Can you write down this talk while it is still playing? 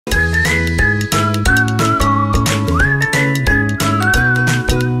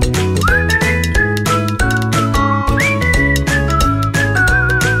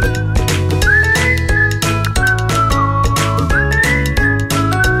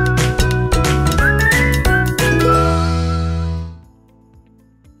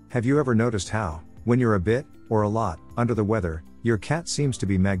Have you ever noticed how, when you're a bit, or a lot, under the weather, your cat seems to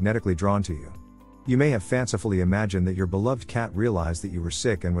be magnetically drawn to you? You may have fancifully imagined that your beloved cat realized that you were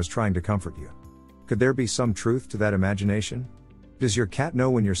sick and was trying to comfort you. Could there be some truth to that imagination? Does your cat know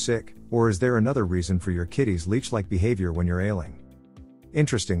when you're sick, or is there another reason for your kitty's leech-like behavior when you're ailing?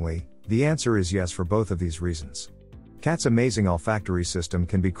 Interestingly, the answer is yes for both of these reasons. Cats' amazing olfactory system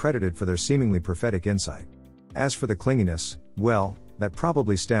can be credited for their seemingly prophetic insight. As for the clinginess, well, that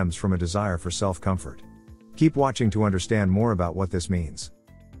probably stems from a desire for self-comfort. Keep watching to understand more about what this means.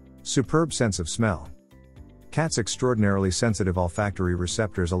 Superb sense of smell. Cats' extraordinarily sensitive olfactory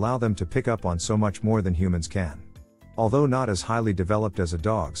receptors allow them to pick up on so much more than humans can. Although not as highly developed as a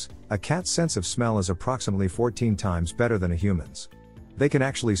dog's, a cat's sense of smell is approximately 14 times better than a human's. They can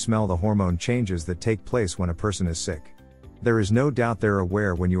actually smell the hormone changes that take place when a person is sick. There is no doubt they're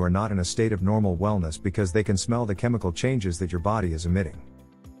aware when you are not in a state of normal wellness because they can smell the chemical changes that your body is emitting.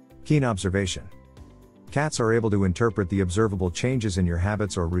 Keen observation. Cats are able to interpret the observable changes in your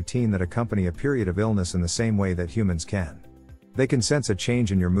habits or routine that accompany a period of illness in the same way that humans can. They can sense a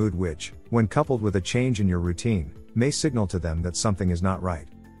change in your mood which, when coupled with a change in your routine, may signal to them that something is not right.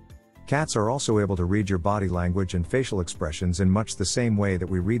 Cats are also able to read your body language and facial expressions in much the same way that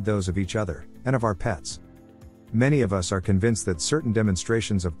we read those of each other, and of our pets. Many of us are convinced that certain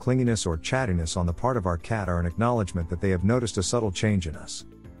demonstrations of clinginess or chattiness on the part of our cat are an acknowledgement that they have noticed a subtle change in us.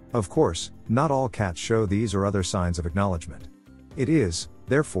 Of course, not all cats show these or other signs of acknowledgement. It is,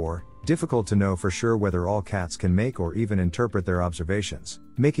 therefore, difficult to know for sure whether all cats can make or even interpret their observations,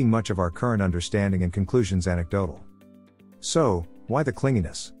 making much of our current understanding and conclusions anecdotal. So, why the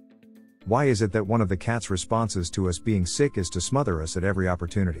clinginess? Why is it that one of the cat's responses to us being sick is to smother us at every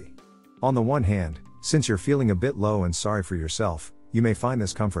opportunity? On the one hand, since you're feeling a bit low and sorry for yourself, you may find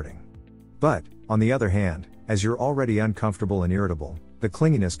this comforting. But, on the other hand, as you're already uncomfortable and irritable, the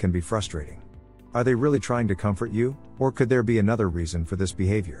clinginess can be frustrating. Are they really trying to comfort you, or could there be another reason for this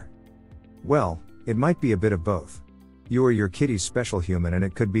behavior? Well, it might be a bit of both. You are your kitty's special human and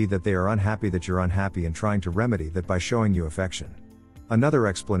it could be that they are unhappy that you're unhappy and trying to remedy that by showing you affection. Another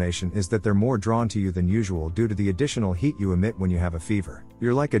explanation is that they're more drawn to you than usual due to the additional heat you emit when you have a fever.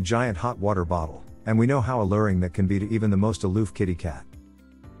 You're like a giant hot water bottle, and we know how alluring that can be to even the most aloof kitty cat.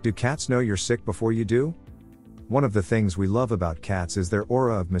 Do cats know you're sick before you do? One of the things we love about cats is their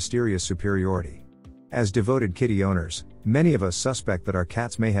aura of mysterious superiority. As devoted kitty owners, many of us suspect that our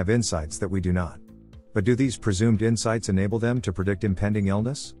cats may have insights that we do not. But do these presumed insights enable them to predict impending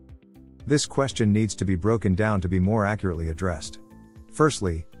illness? This question needs to be broken down to be more accurately addressed.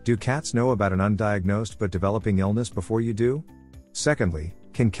 Firstly, do cats know about an undiagnosed but developing illness before you do? Secondly,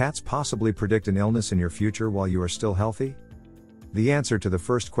 can cats possibly predict an illness in your future while you are still healthy? The answer to the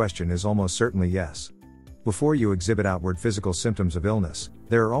first question is almost certainly yes. Before you exhibit outward physical symptoms of illness,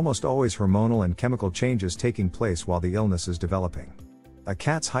 there are almost always hormonal and chemical changes taking place while the illness is developing. A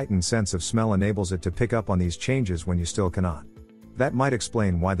cat's heightened sense of smell enables it to pick up on these changes when you still cannot. That might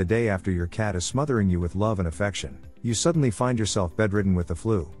explain why the day after your cat is smothering you with love and affection, you suddenly find yourself bedridden with the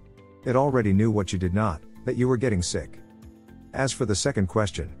flu. It already knew what you did not, that you were getting sick. As for the second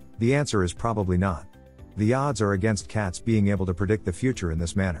question, the answer is probably not. The odds are against cats being able to predict the future in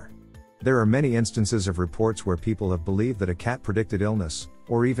this manner. There are many instances of reports where people have believed that a cat predicted illness,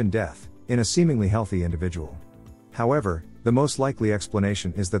 or even death, in a seemingly healthy individual. However, the most likely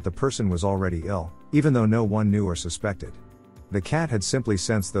explanation is that the person was already ill, even though no one knew or suspected. The cat had simply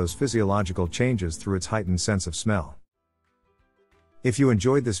sensed those physiological changes through its heightened sense of smell. If you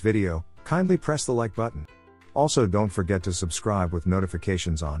enjoyed this video, kindly press the like button. Also, don't forget to subscribe with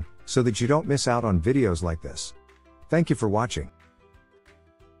notifications on, so that you don't miss out on videos like this. Thank you for watching.